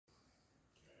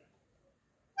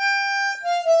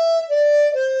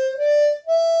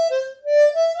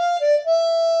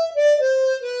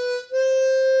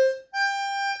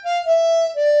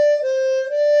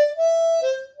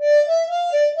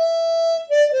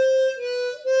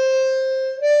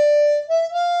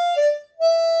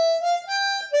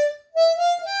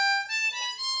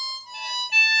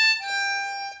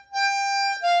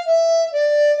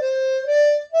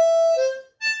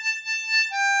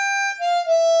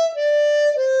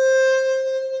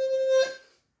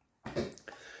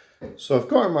So I've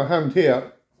got in my hand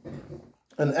here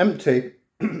an empty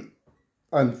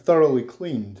and thoroughly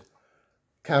cleaned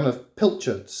can of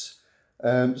pilchards.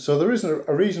 So there isn't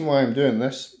a reason why I'm doing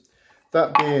this.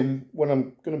 That being when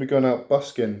I'm going to be going out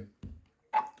busking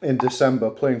in December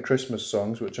playing Christmas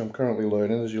songs, which I'm currently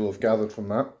learning, as you'll have gathered from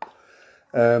that.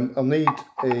 I'll need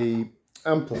a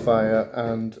amplifier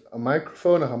and a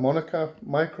microphone, a harmonica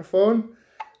microphone.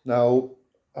 Now,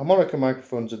 harmonica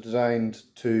microphones are designed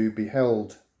to be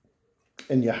held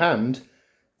in your hand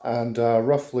and are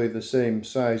roughly the same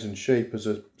size and shape as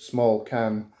a small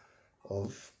can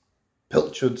of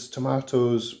pilchards,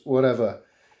 tomatoes, whatever.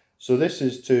 So this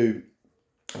is to,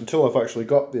 until I've actually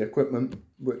got the equipment,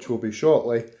 which will be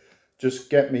shortly,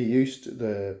 just get me used to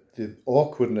the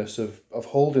awkwardness of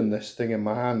holding this thing in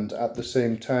my hand at the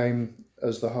same time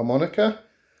as the harmonica.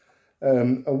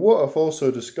 And what I've also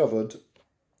discovered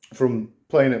from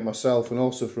playing it myself and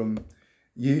also from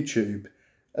YouTube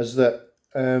is that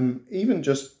even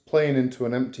just playing into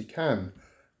an empty can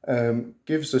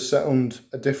gives the sound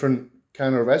a different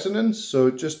kind of resonance. So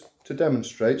just to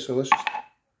demonstrate, so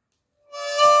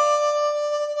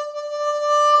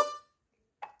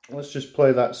let's just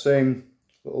play that same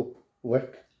little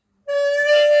lick.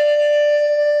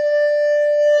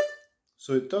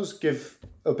 So it does give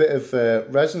a bit of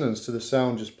resonance to the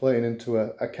sound just playing into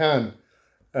a can.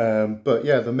 But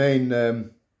yeah, the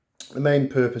main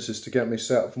purpose is to get me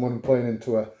set up when I'm playing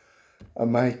into a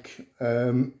mic.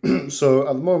 So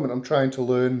at the moment I'm trying to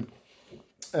learn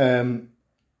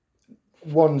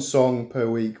one song per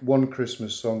week, one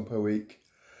Christmas song per week,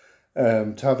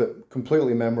 to have it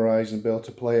completely memorised and be able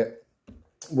to play it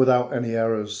without any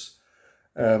errors.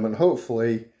 And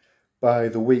hopefully by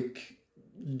the week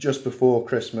just before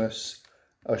Christmas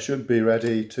I should be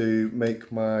ready to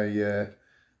make my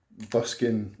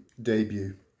busking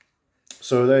debut.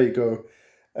 So there you go.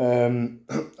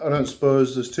 I don't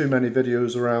suppose there's too many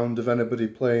videos around of anybody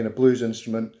playing a blues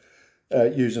instrument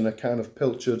using a can of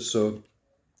pilchard, so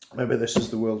maybe this is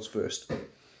the world's first.